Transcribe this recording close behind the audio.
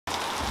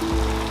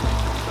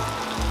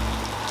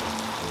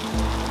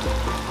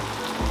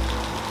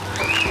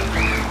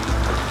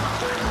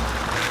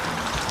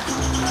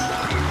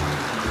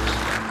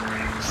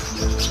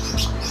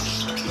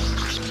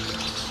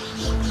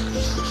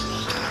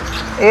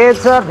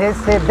It's a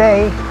busy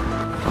day.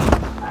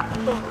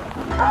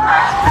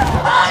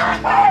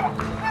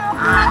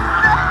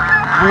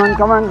 Come on,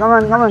 come on, come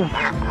on, come on.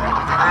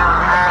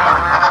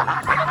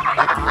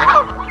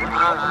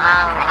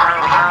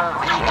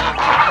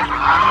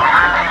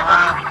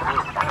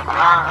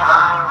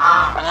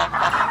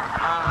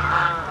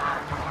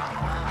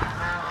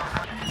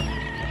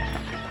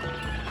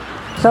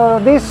 So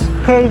this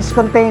cage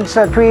contains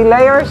 3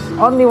 layers.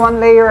 Only 1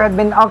 layer had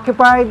been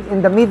occupied.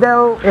 In the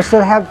middle, we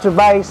still have to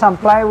buy some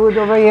plywood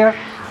over here.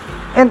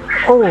 And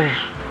oh,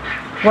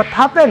 what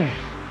happened?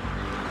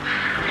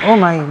 Oh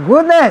my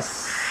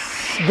goodness!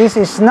 This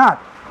is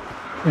not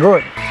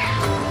good.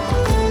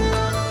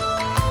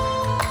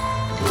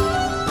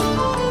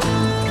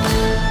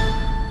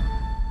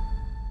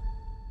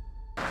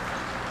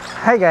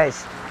 Hi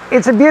guys,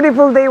 it's a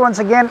beautiful day once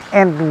again,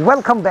 and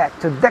welcome back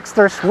to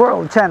Dexter's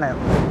World channel.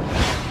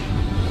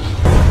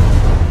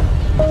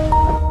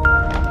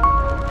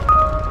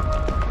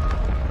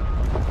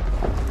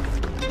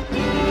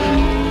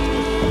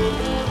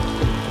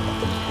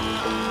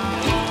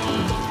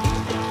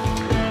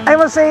 I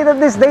must say that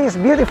this day is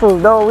beautiful,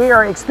 though we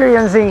are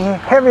experiencing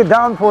heavy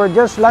downpour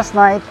just last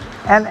night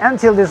and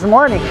until this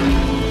morning.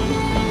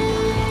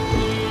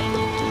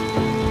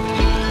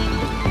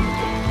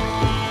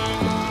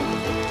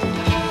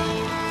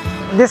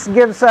 This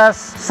gives us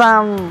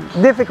some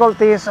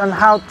difficulties on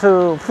how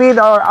to feed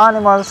our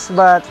animals,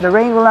 but the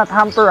rain will not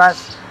hamper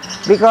us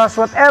because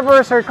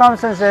whatever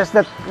circumstances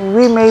that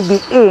we may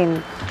be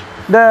in,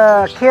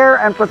 the care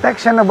and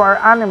protection of our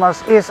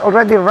animals is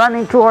already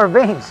running through our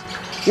veins.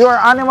 You are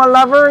an animal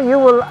lover, you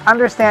will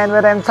understand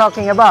what I'm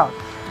talking about.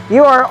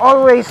 You are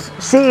always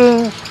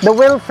seeing the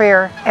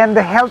welfare and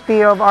the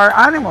healthy of our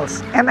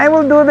animals. And I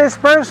will do this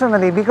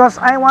personally because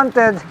I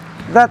wanted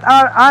that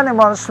our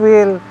animals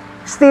will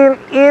still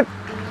eat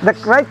the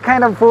right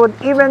kind of food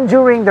even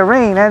during the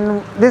rain.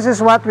 And this is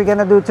what we're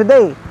gonna do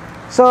today.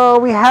 So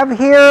we have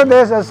here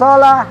this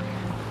azola.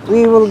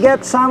 We will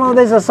get some of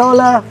this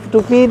azola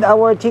to feed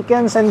our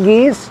chickens and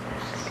geese.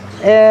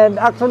 And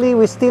actually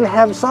we still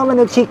have so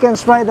many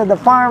chickens right at the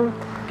farm.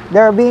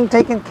 They're being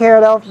taken care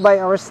of by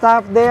our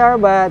staff there,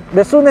 but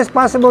the soonest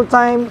possible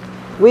time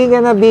we're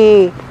gonna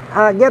be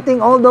getting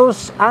all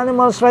those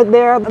animals right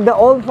there at the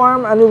old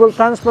farm, and we will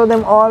transfer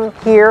them all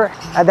here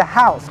at the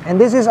house.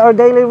 And this is our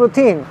daily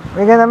routine.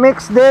 We're gonna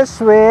mix this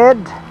with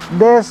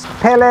this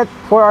pellet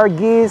for our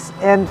geese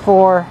and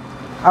for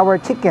our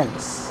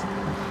chickens.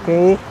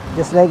 Okay,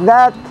 just like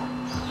that.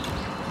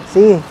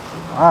 See,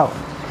 wow.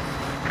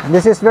 And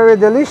this is very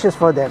delicious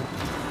for them.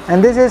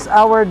 And this is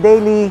our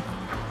daily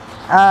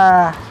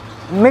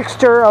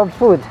mixture of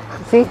food.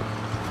 See,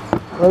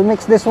 we'll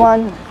mix this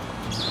one.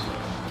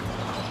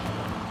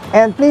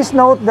 And please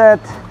note that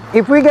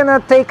if we're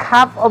gonna take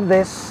half of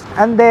this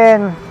and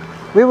then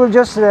we will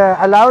just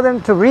allow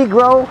them to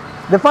regrow,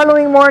 the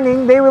following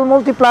morning they will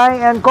multiply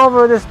and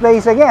cover this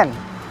place again.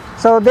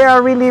 So they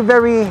are really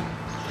very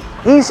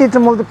easy to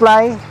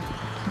multiply.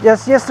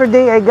 Just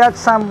yesterday I got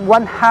some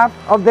 1/2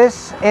 of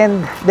this,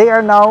 and they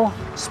are now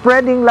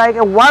spreading like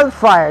a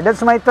wildfire.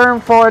 That's my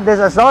term for this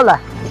azola.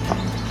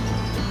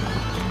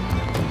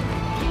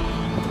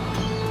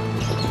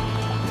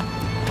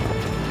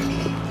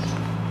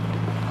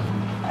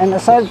 And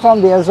aside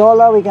from the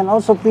azola, we can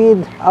also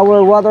feed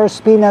our water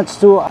spinach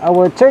to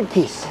our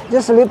turkeys.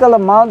 Just a little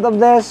amount of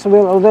this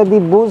will already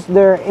boost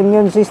their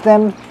immune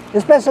system,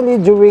 especially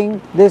during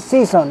this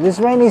season, this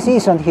rainy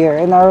season here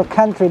in our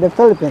country, the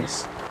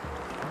Philippines.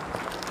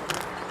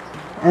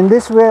 And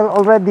this will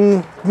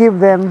already give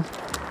them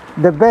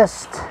the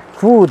best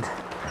food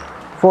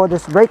for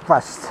this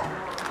breakfast.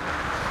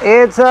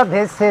 It's a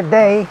busy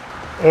day.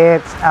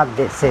 It's a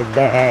busy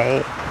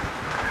day.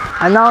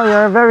 I know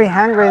you're very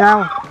hungry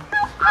now.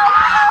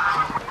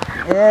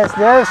 Yes,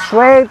 just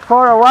wait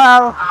for a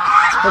while.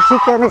 The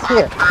chicken is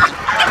here.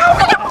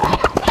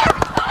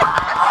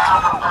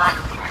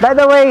 By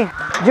the way,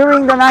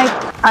 during the night,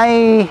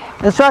 I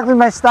instructed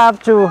my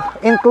staff to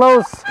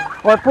enclose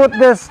or put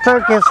these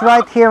turkeys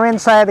right here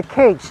inside the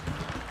cage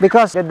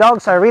because the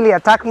dogs are really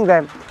attacking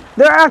them.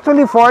 There are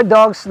actually 4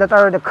 dogs that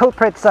are the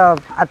culprits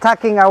of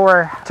attacking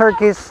our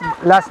turkeys.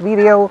 Last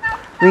video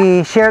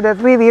we shared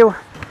it with you,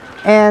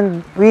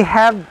 and we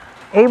have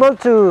able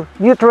to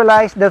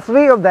neutralize the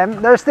 3 of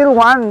them. There's still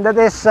 1 that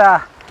is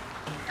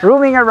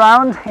roaming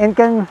around and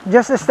can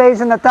just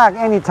stage an attack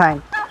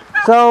anytime.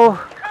 So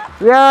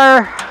we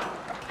are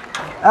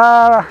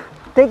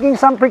taking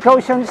some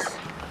precautions.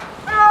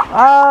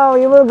 Oh,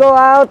 you will go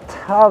out.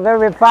 Oh,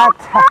 very fat.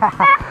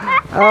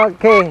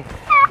 Okay.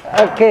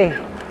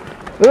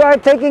 We are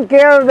taking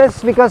care of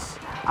this because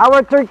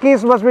our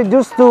turkeys was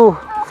reduced to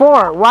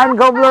 4, 1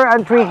 gobbler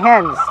and 3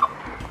 hens.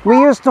 We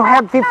used to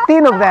have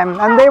 15 of them,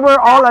 and they were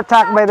all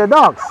attacked by the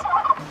dogs.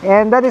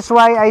 And that is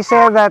why I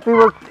said that we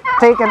will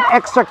take an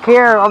extra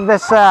care of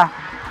this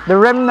the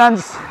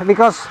remnants,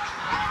 because,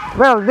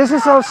 well, this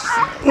is also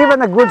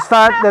even a good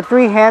start. The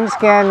 3 hens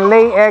can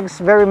lay eggs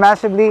very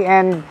massively,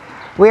 and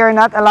we are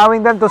not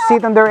allowing them to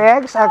sit on their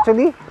eggs.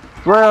 Actually,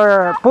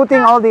 we're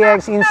putting all the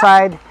eggs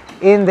inside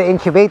in the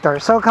incubator.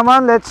 So come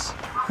on, let's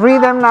free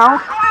them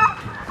now.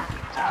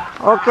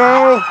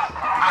 Okay,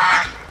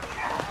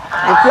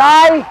 you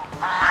fly.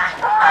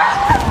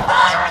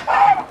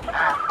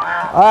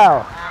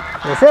 Wow,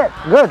 that's it.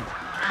 Good.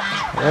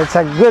 It's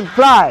a good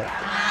fly.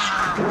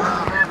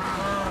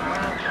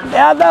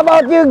 How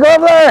about you,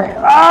 Gobbler?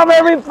 Oh,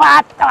 very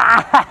fat.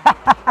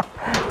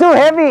 Too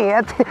heavy.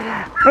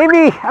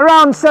 Maybe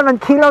around 7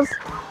 kilos.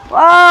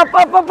 Up,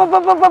 up, up, up,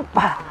 up, up,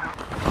 up.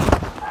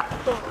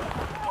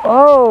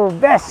 Oh,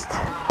 best.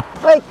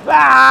 Wait.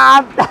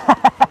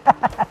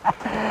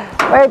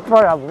 Wait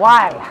for a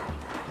while.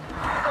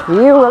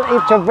 You will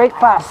eat your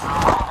breakfast.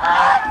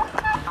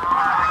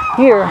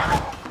 Here.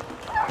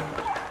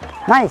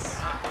 Nice.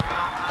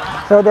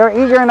 So they're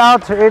eager now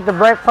to eat the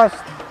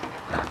breakfast.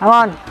 Come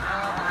on.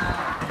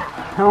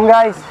 Come on,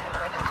 guys.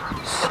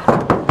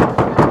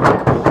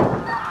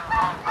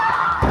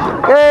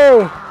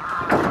 Okay.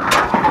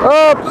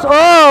 Oops.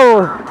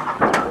 Oh.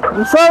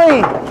 I'm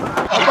sorry.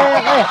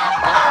 Okay.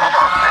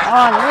 Come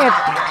on, eat.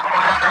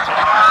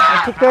 The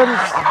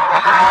chickens.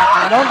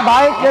 Don't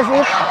bite, just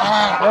eat.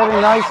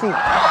 Very noisy.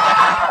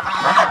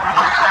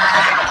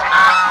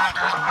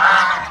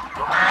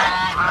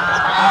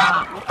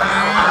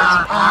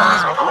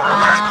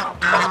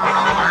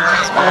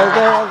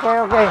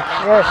 Okay.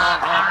 Yes.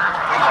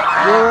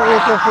 You will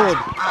eat your food.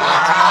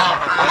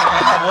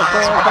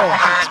 Okay.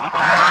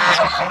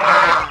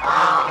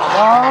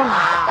 Don't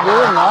be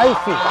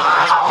noisy.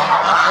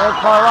 Wait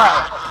for a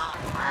while.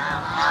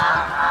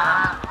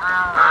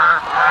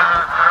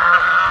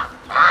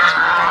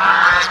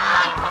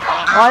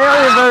 Why are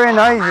you very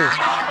noisy?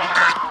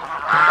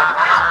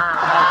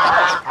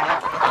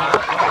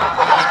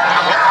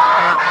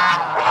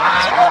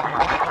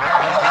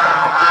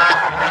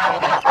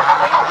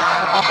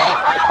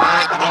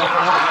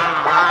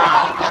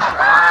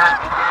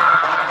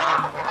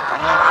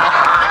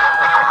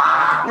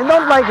 You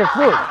don't like your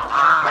food.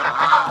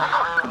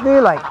 What do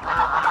you like?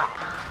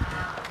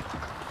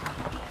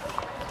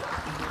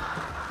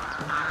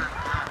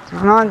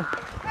 Come on.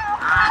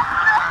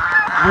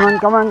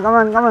 Come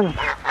on.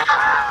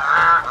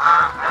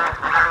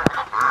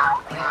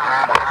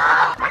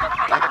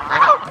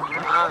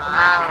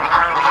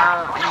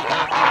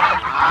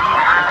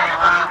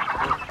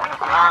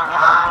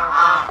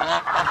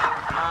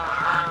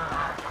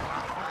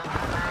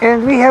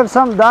 And we have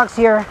some ducks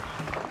here.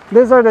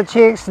 These are the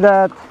chicks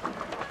that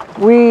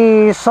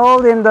we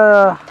sold in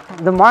the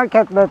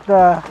market, but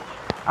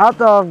out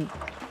of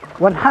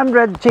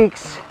 100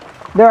 chicks,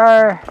 there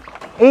are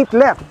 8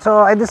 left. So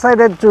I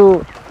decided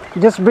to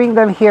just bring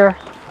them here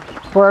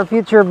for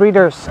future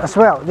breeders as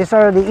well. These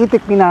are the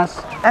itik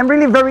pinas. I'm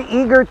really very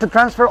eager to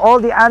transfer all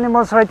the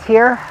animals right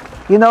here.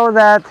 You know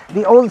that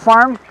the old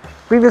farm,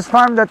 previous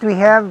farm that we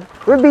have,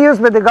 will be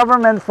used by the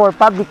government for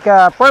public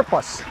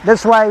purpose.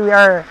 That's why we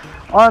are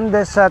on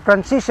this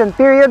transition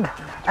period.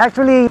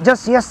 Actually,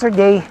 just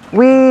yesterday,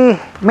 we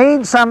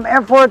made some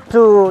effort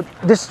to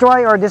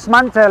destroy or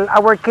dismantle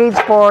our cage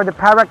for the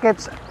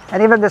parakeets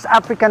and even this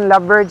African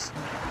lovebirds.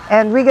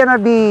 And we're gonna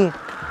be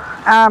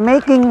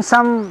making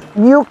some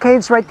new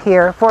cage right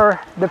here for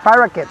the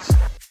parakeets.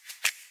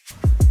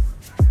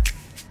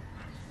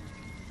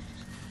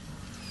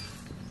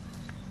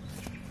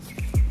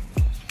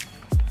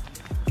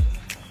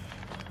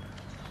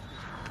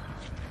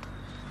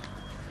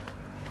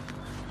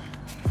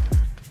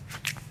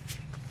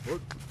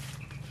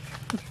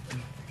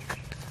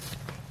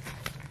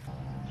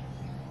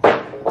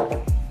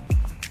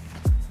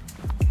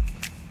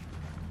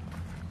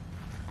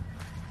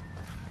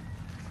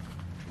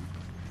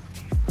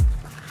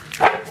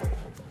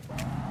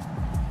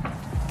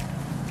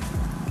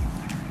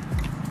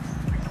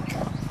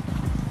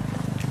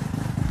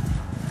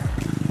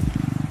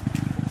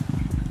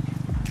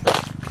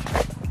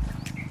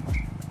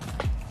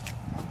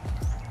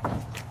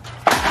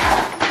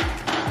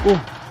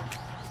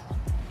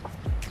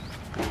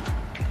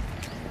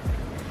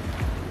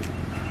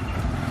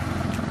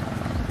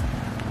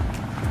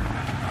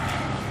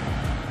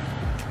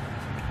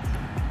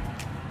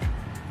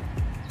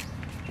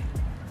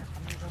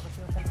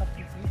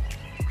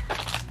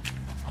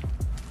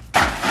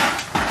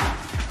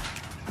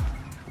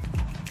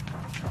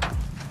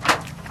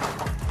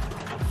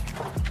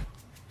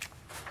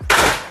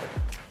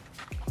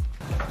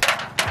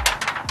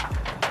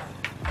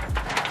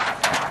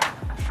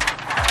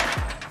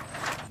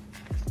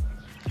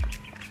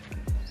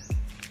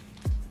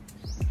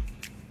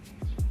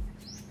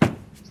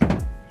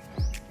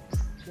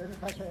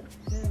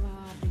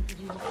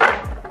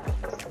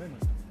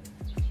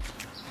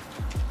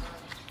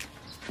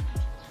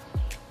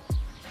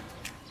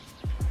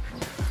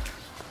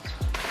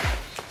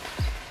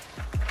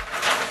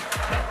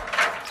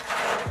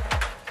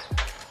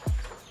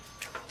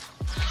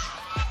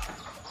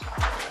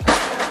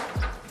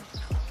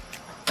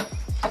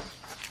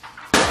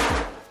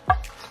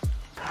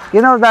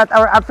 You know that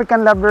our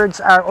African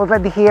lovebirds are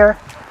already here.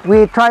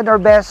 We tried our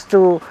best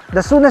to,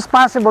 the soonest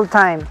possible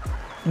time,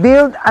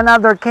 build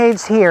another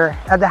cage here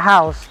at the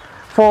house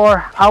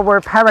for our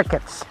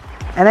parakeets.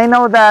 And I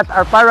know that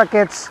our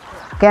parakeets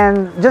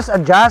can just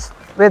adjust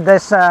with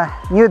this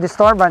new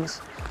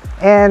disturbance.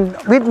 And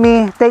with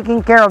me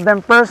taking care of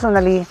them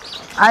personally,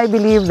 I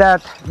believe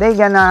that they're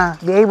gonna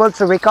be able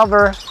to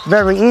recover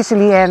very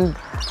easily, and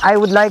I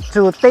would like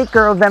to take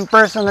care of them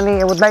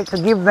personally. I would like to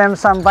give them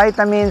some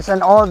vitamins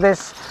and all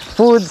these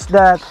foods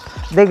that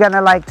they're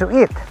gonna like to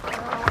eat.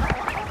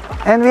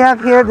 And we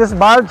have here this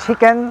boiled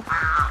chicken.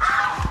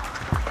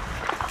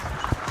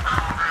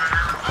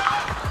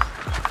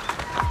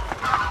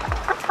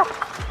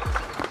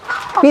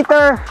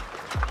 Peter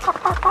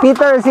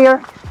is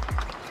here.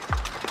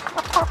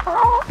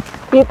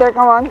 Peter,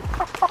 come on.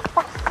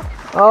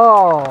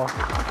 Oh,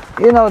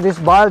 you know this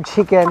boiled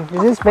chicken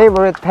is his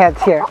favorite pet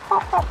here.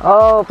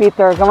 Oh,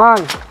 Peter, come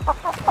on.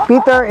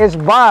 Peter is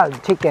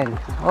boiled chicken.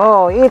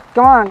 Oh, eat,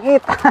 come on,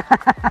 eat.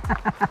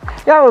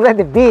 You're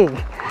already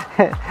big.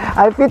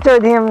 I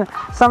featured him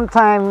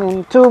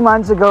sometime 2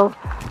 months ago.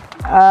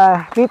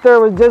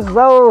 Peter was just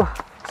so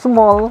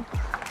small.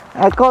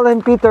 I call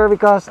him Peter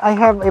because I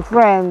have a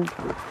friend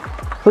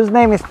whose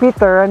name is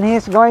Peter, and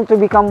he's going to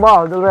become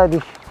bald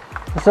already.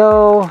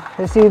 So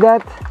you see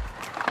that?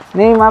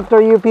 Name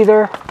after you,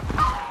 Peter,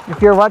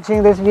 if you're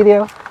watching this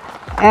video.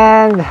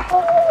 And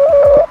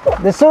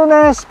the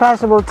soonest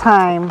possible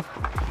time,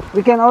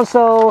 we can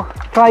also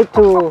try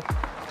to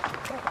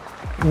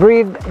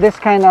breed this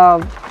kind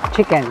of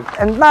chicken.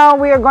 And now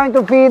we are going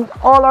to feed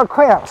all our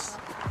quails.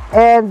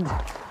 And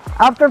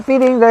after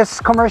feeding this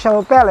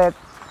commercial pellet,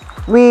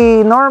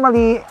 we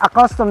normally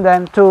accustom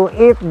them to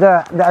eat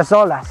the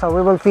azolla. So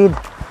we will feed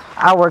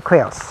our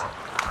quails.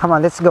 Come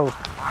on, let's go.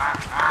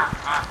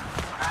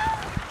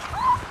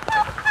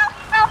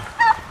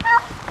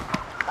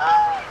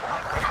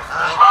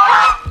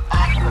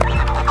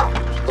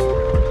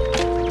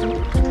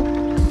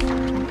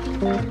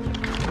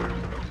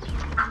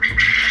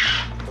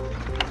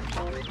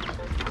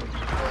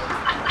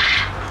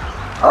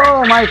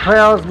 Oh my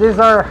quails, these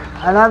are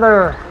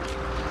another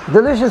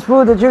delicious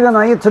food that you're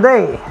gonna eat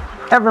today.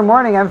 Every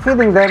morning I'm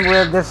feeding them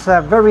with this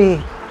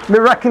very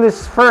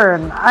miraculous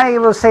fern. I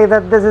will say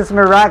that this is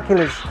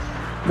miraculous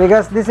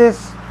because this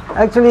is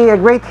actually a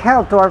great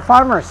help to our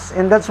farmers,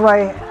 and that's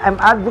why I'm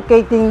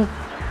advocating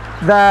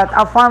that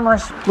our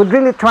farmers would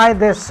really try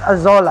this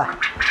azolla,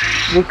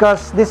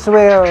 because this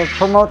will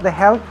promote the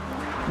health,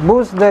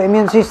 boost the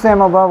immune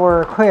system of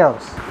our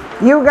quails.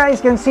 You guys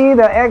can see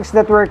the eggs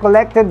that were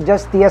collected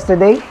just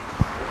yesterday.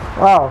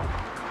 Wow,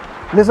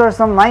 these are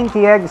some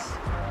 90 eggs,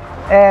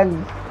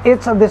 and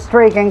each of this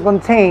tray can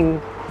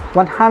contain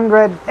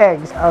 100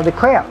 eggs of the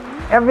quail.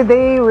 Every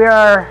day we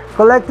are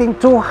collecting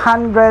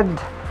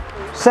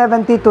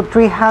 270 to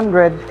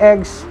 300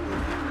 eggs,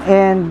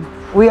 and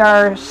we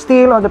are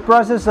still on the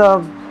process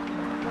of,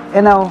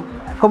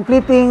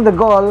 completing the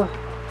goal,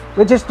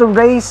 which is to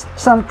raise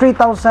some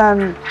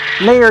 3,000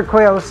 layer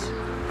quails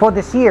for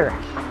this year.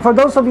 For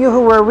those of you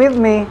who were with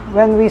me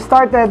when we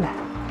started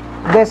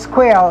this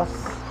quails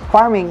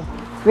farming,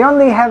 we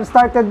only have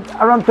started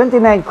around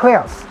 29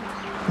 quails,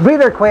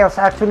 breeder quails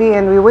actually,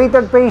 and we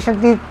waited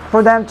patiently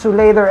for them to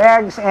lay their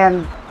eggs,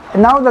 and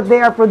now that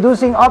they are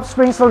producing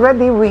offsprings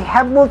already, we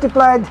have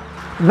multiplied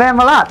them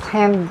a lot.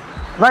 And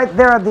right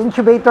there at the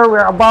incubator,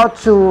 we're about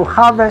to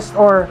harvest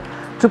or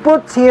to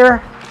put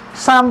here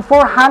some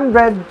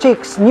 400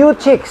 chicks, new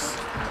chicks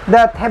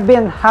that have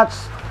been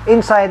hatched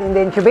inside in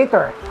the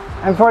incubator.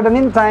 And for the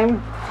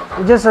meantime,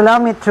 just allow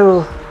me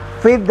to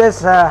feed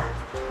this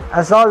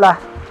azolla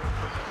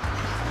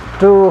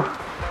to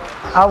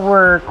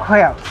our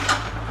quails.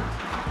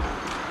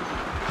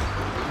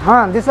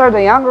 These are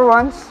the younger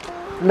ones.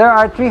 There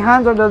are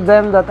 300 of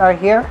them that are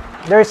here.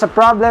 There is a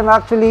problem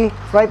actually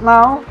right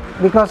now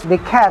because the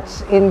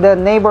cats in the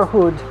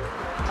neighborhood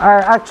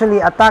are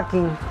actually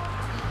attacking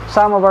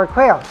some of our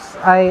quails.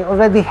 I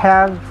already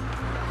have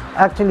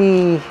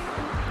actually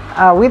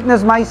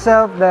witnessed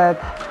myself that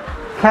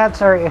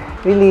cats are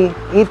really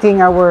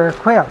eating our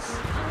quails.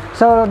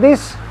 So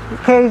this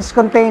cage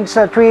contains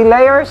 3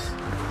 layers.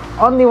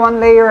 Only 1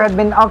 layer had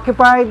been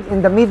occupied.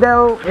 In the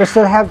middle, we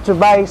still have to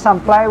buy some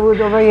plywood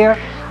over here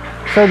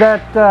so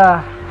that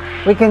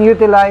we can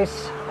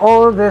utilize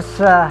all these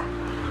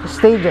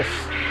stages,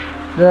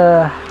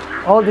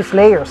 all these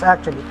layers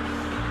actually.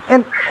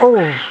 And oh,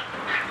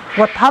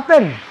 what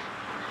happened?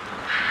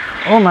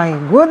 Oh my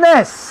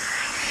goodness,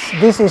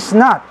 this is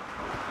not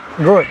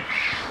good.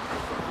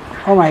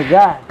 Oh my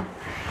God,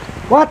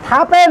 what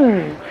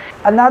happened?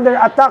 Another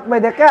attack by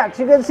the cats.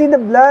 You can see the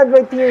blood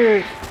right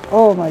here.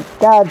 Oh my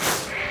God,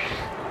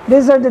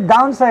 these are the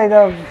downside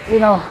of,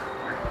 to.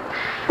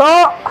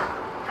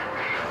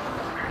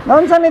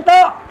 Doon sa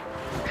nito.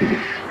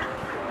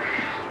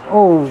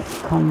 Oh,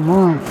 come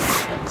on.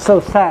 So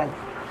sad.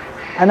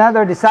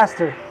 Another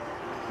disaster.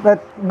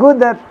 But good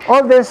that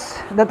all this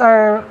that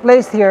are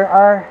placed here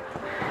are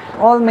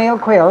all male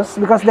quails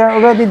because they're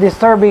already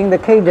disturbing the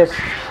cages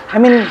I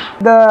mean,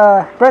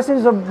 the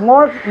presence of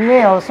more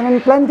males, I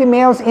mean, plenty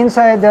males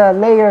inside the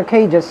layer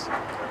cages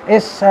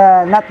is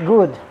not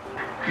good.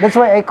 That's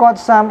why I caught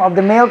some of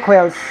the male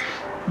quails,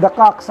 the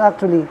cocks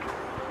actually,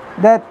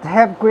 that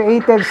have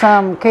created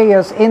some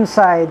chaos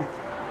inside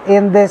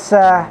in this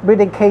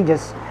breeding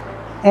cages.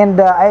 And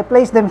I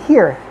placed them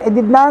here. I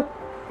did not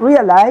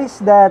realize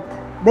that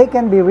they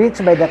can be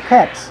reached by the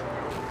cats.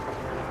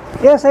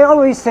 Yes, I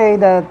always say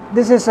that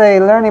this is a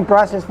learning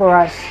process for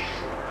us,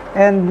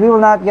 and we will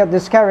not get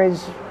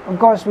discouraged. Of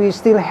course, we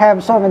still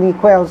have so many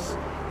quails,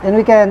 and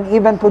we can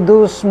even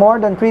produce more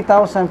than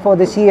 3,000 for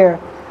this year.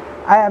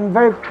 I am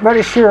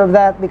very sure of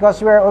that,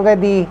 because we're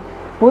already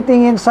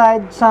putting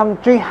inside some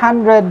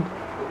 300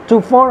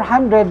 to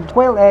 400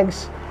 quail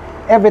eggs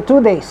every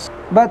 2 days.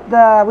 But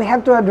we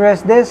have to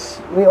address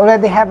this. We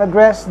already have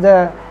addressed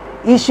the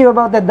issue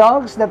about the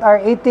dogs that are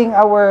eating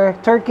our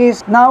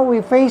turkeys. Now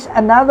we face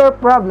another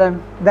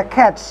problem, the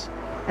cats.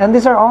 And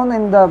these are all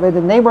in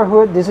the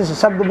neighborhood. This is a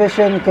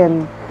subdivision. You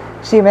can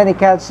see many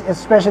cats,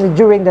 especially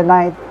during the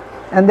night,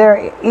 and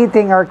they're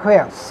eating our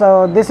quails.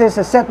 So this is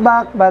a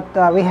setback, but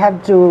we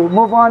have to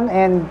move on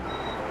and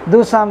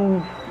do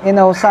some,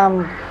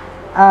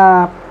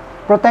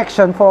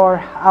 protection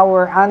for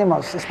our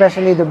animals,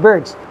 especially the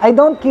birds. I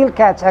don't kill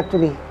cats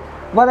actually.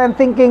 What I'm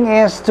thinking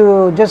is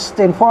to just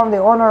inform the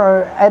owner,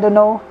 or I don't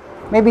know,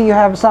 maybe you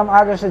have some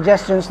other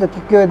suggestions that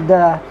you could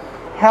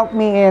help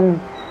me in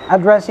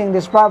addressing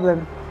this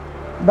problem.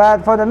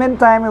 But for the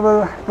meantime, we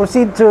will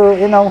proceed to,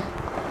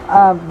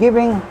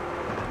 giving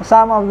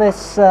some of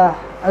this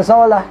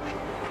azola.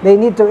 They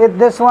need to eat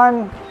this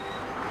one.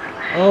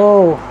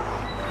 Oh,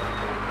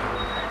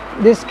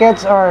 these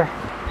cats are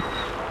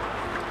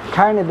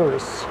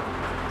carnivores.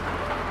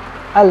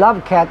 I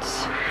love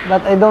cats,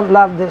 but I don't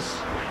love this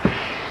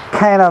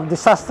kind of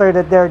disaster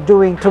that they're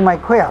doing to my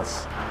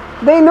quails.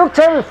 They look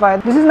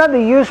terrified. This is not the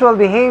usual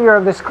behavior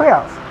of these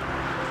quails.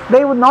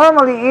 They would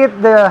normally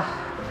eat the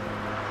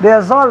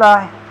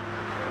azola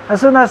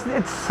as soon as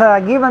it's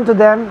given to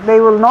them. They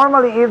will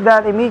normally eat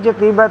that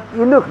immediately, but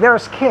you look, they're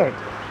scared,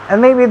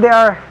 and maybe they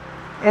are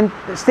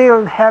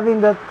still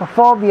having that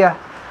phobia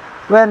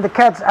when the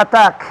cats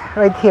attack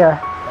right here.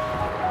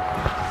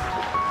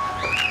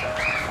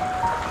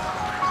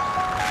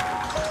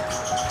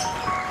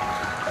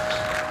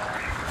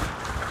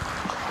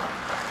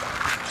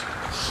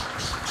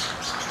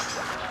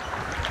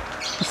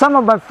 Some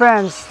of my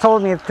friends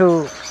told me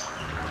to,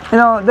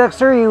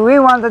 Dexter, we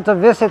wanted to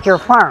visit your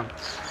farm.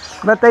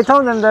 But I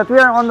told them that we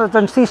are on the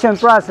transition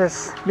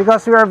process,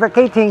 because we are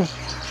vacating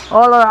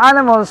all our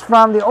animals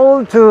from the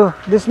old to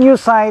this new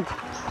site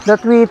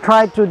that we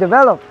tried to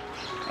develop.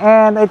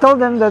 And I told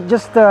them that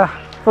just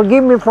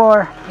forgive me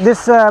for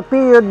this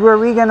period where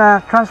we're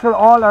gonna transfer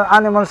all our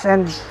animals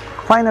and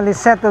finally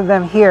settle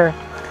them here.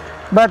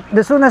 But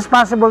the soonest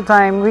possible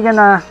time, we're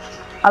gonna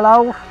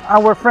allow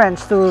our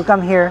friends to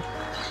come here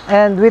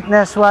and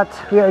witness what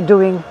we are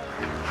doing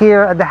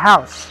here at the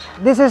house.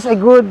 This is a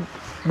good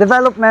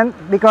development,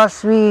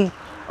 because we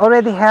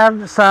already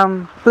have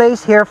some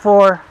place here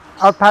for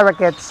our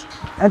parakeets.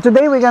 And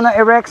today we're gonna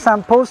erect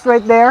some posts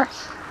right there,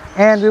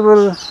 and we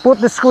will put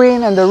the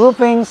screen and the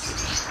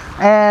roofings,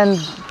 and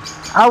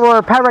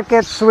our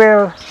parakeets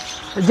will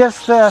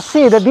just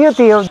see the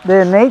beauty of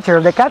the nature,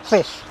 the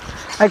catfish.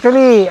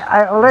 Actually,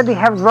 I already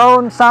have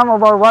grown some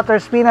of our water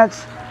spinach,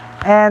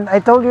 and I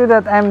told you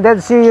that I'm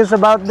dead serious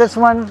about this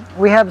one.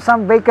 We have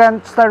some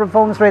vacant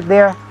styrofoams right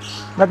there,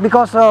 but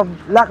because of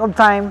lack of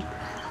time,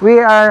 we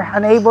are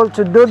unable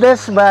to do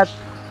this. But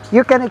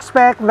you can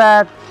expect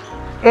that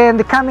in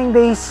the coming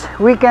days,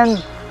 we can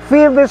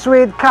fill this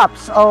with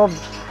cups of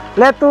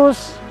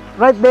lettuce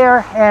right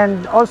there,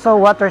 and also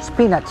water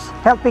spinach,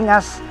 helping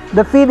us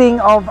the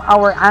feeding of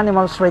our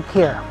animals right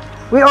here.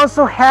 We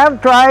also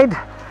have tried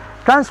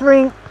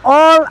transferring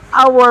all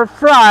our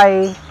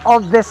fry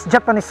of this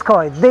Japanese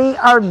koi. They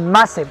are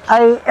massive.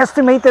 I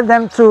estimated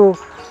them to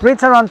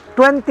reach around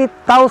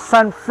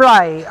 20,000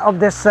 fry of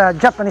this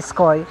Japanese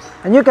koi,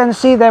 and you can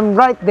see them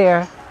right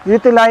there.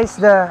 Utilize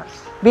the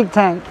big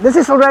tank. This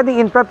is already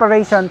in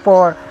preparation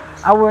for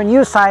our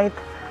new site,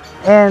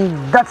 and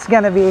that's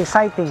gonna be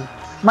exciting.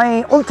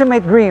 My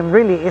ultimate dream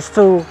really is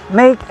to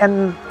make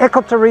an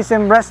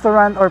ecotourism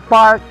restaurant or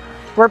park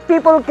where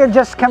people can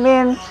just come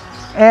in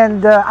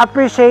and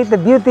appreciate the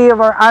beauty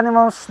of our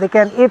animals. They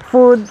can eat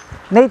food,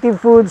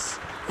 native foods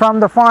from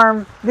the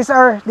farm. These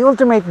are the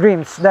ultimate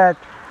dreams that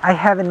I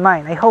have in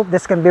mind. I hope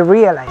this can be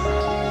realized.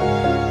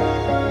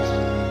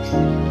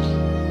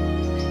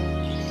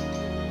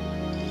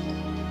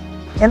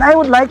 And I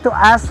would like to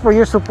ask for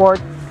your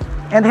support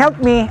and help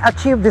me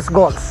achieve these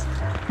goals,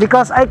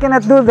 because I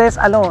cannot do this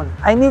alone.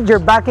 I need your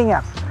backing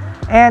up.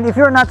 And if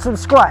you're not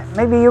subscribed,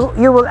 maybe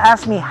you will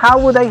ask me, how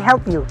would I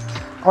help you?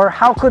 Or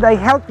how could I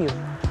help you?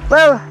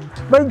 Well,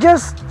 by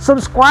just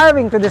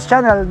subscribing to this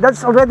channel,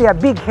 that's already a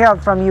big help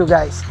from you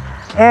guys.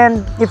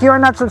 And if you are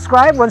not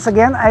subscribed, once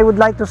again, I would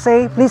like to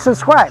say, please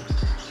subscribe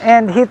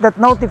and hit that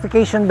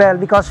notification bell,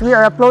 because we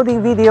are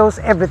uploading videos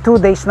every 2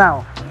 days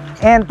now.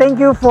 And thank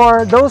you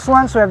for those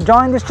ones who have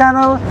joined this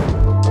channel.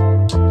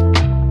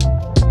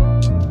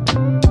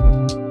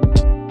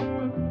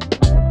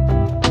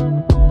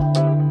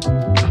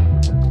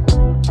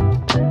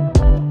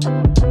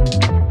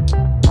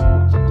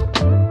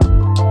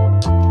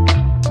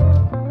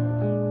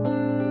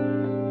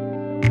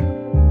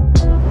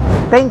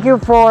 thank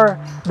you for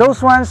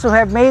those ones who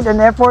have made an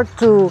effort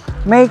to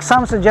make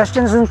some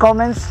suggestions and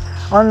comments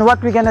on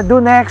what we're gonna do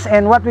next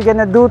and what we're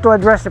gonna do to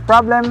address the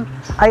problem.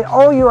 I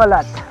owe you a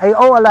lot. I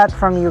owe a lot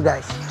from you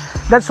guys.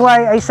 That's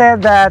why I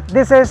said that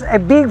this is a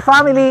big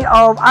family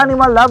of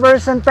animal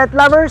lovers and pet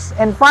lovers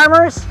and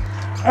farmers,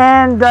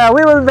 and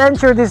we will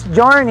venture this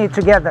journey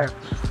together.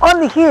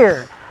 Only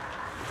here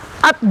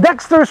at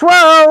Dexter's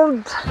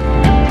World!